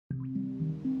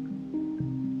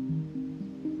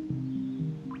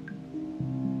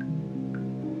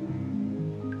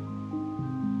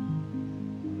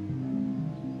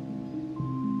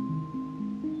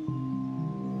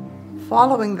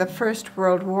Following the First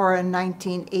World War in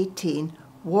 1918,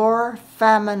 war,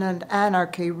 famine, and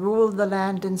anarchy ruled the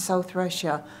land in South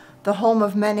Russia, the home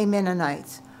of many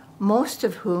Mennonites, most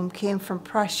of whom came from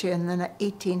Prussia in the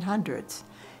 1800s.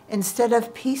 Instead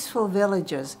of peaceful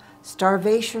villages,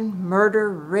 starvation, murder,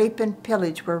 rape, and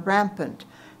pillage were rampant.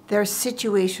 Their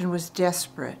situation was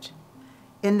desperate.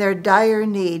 In their dire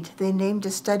need, they named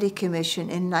a study commission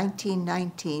in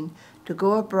 1919 to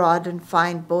go abroad and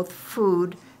find both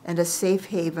food and a safe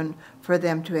haven for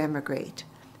them to emigrate.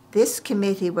 This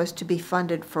committee was to be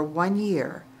funded for 1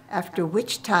 year, after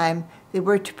which time they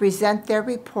were to present their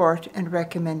report and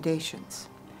recommendations.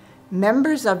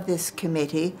 Members of this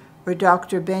committee were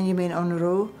Dr. Benjamin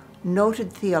Unruh,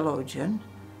 noted theologian,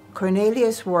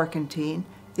 Cornelius Warkentien,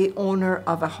 the owner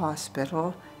of a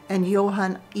hospital, and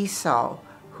Johann Esau,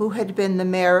 who had been the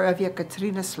mayor of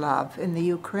Yekaterinoslav in the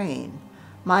Ukraine.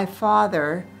 My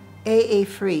father, A.A.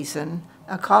 Friesen,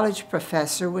 a college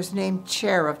professor, was named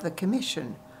chair of the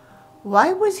commission.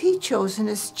 Why was he chosen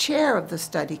as chair of the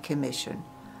study commission?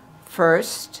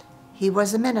 First, he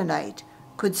was a Mennonite,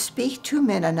 could speak to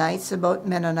Mennonites about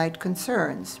Mennonite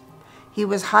concerns. He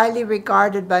was highly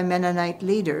regarded by Mennonite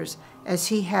leaders as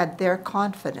he had their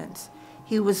confidence.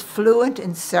 He was fluent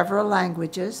in several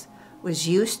languages, was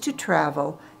used to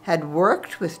travel, had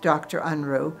worked with Dr.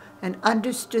 Unruh, and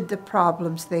understood the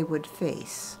problems they would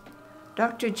face.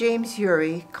 Dr. James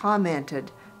Urey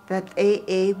commented that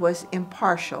AA was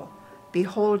impartial,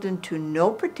 beholden to no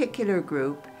particular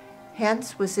group,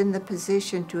 hence was in the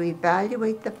position to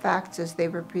evaluate the facts as they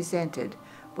were presented,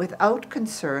 without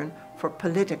concern for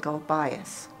political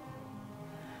bias.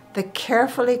 The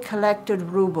carefully collected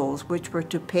rubles which were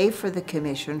to pay for the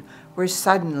commission were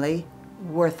suddenly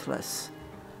worthless.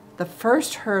 The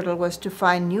first hurdle was to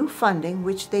find new funding,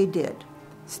 which they did.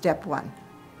 Step 1.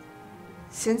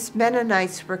 Since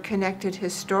Mennonites were connected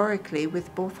historically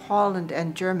with both Holland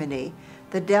and Germany,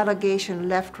 the delegation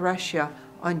left Russia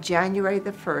on January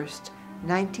the 1st,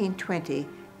 1920,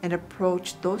 and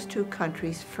approached those two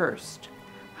countries first.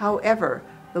 However,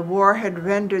 the war had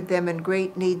rendered them in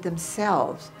great need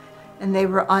themselves, and they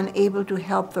were unable to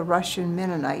help the Russian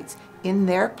Mennonites in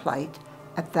their plight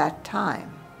at that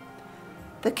time.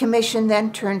 The commission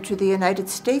then turned to the United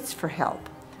States for help.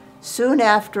 Soon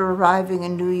after arriving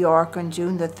in New York on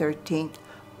June the 13th,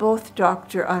 both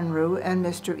Dr. Unruh and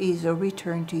Mr. Esau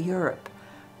returned to Europe.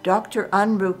 Dr.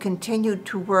 Unruh continued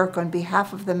to work on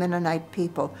behalf of the Mennonite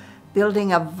people,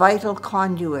 building a vital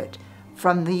conduit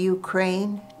from the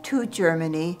Ukraine to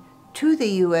Germany to the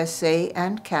USA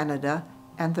and Canada,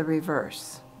 and the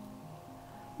reverse.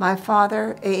 My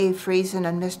father, A.A. Friesen,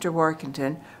 and Mr.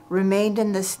 Warkentien remained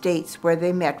in the States, where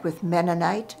they met with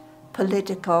Mennonite,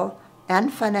 political,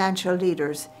 and financial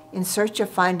leaders in search of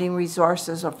finding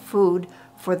resources of food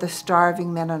for the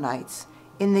starving Mennonites.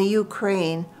 In the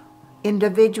Ukraine,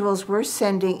 individuals were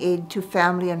sending aid to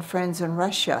family and friends in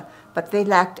Russia, but they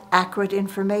lacked accurate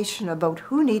information about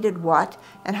who needed what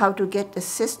and how to get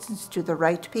assistance to the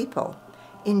right people.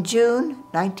 In June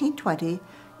 1920,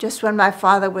 just when my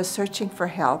father was searching for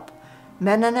help,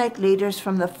 Mennonite leaders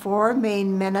from the 4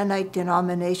 main Mennonite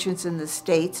denominations in the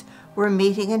States were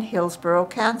meeting in Hillsborough,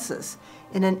 Kansas,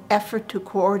 in an effort to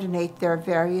coordinate their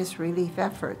various relief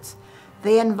efforts.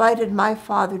 They invited my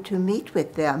father to meet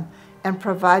with them and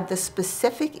provide the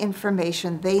specific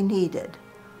information they needed.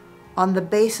 On the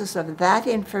basis of that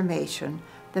information,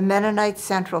 the Mennonite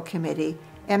Central Committee,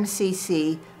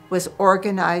 MCC, was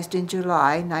organized in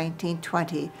July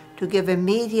 1920 to give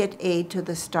immediate aid to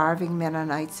the starving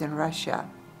Mennonites in Russia.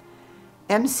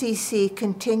 MCC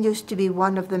continues to be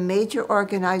one of the major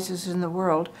organizers in the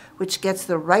world which gets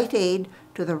the right aid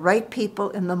to the right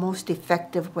people in the most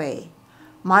effective way.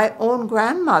 My own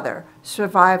grandmother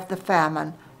survived the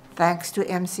famine thanks to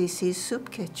MCC's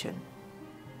soup kitchen.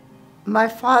 My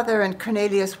father and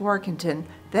Cornelius Warkentien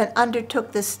then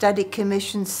undertook the study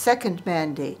commission's second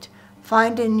mandate,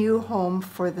 find a new home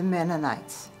for the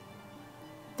Mennonites.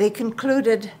 They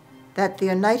concluded that the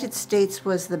United States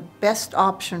was the best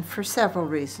option for several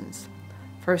reasons.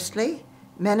 Firstly,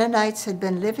 Mennonites had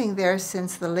been living there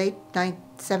since the late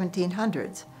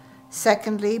 1700s.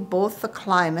 Secondly, both the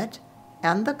climate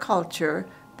and the culture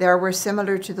there were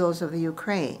similar to those of the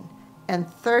Ukraine.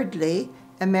 And thirdly,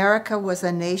 America was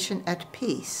a nation at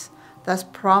peace, thus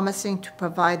promising to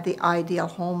provide the ideal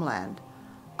homeland.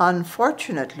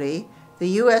 Unfortunately, the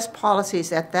U.S.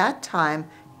 policies at that time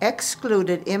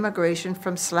excluded immigration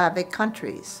from Slavic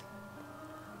countries.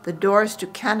 The doors to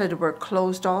Canada were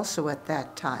closed also at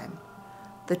that time.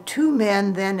 The two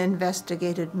men then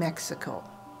investigated Mexico.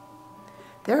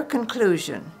 Their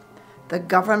conclusion: The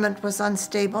government was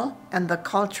unstable, and the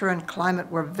culture and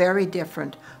climate were very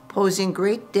different, posing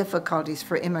great difficulties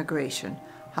for immigration.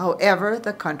 However,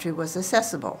 the country was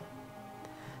accessible.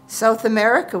 South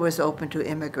America was open to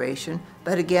immigration,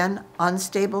 but again,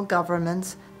 unstable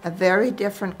governments, a very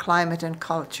different climate and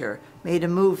culture made a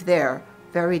move there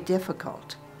very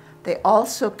difficult. They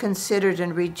also considered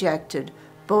and rejected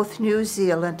both New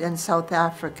Zealand and South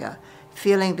Africa,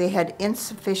 feeling they had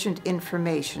insufficient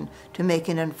information to make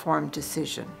an informed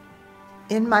decision.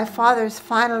 In my father's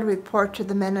final report to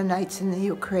the Mennonites in the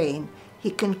Ukraine,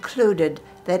 he concluded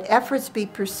that efforts be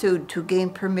pursued to gain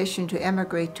permission to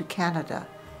emigrate to Canada.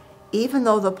 Even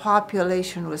though the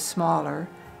population was smaller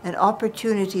and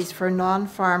opportunities for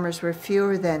non-farmers were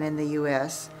fewer than in the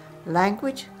U.S.,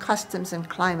 language, customs, and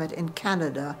climate in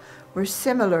Canada were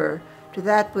similar to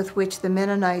that with which the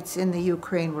Mennonites in the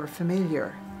Ukraine were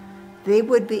familiar. They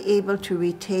would be able to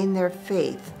retain their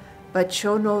faith, but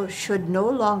should no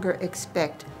longer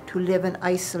expect to live in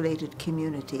isolated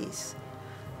communities.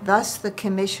 Thus, the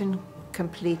Commission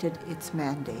completed its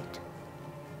mandate.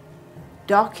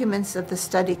 Documents of the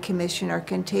Study Commission are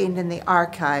contained in the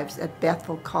archives at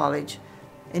Bethel College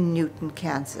in Newton,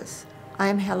 Kansas. I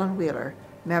am Helen Wheeler,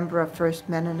 member of First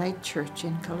Mennonite Church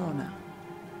in Kelowna.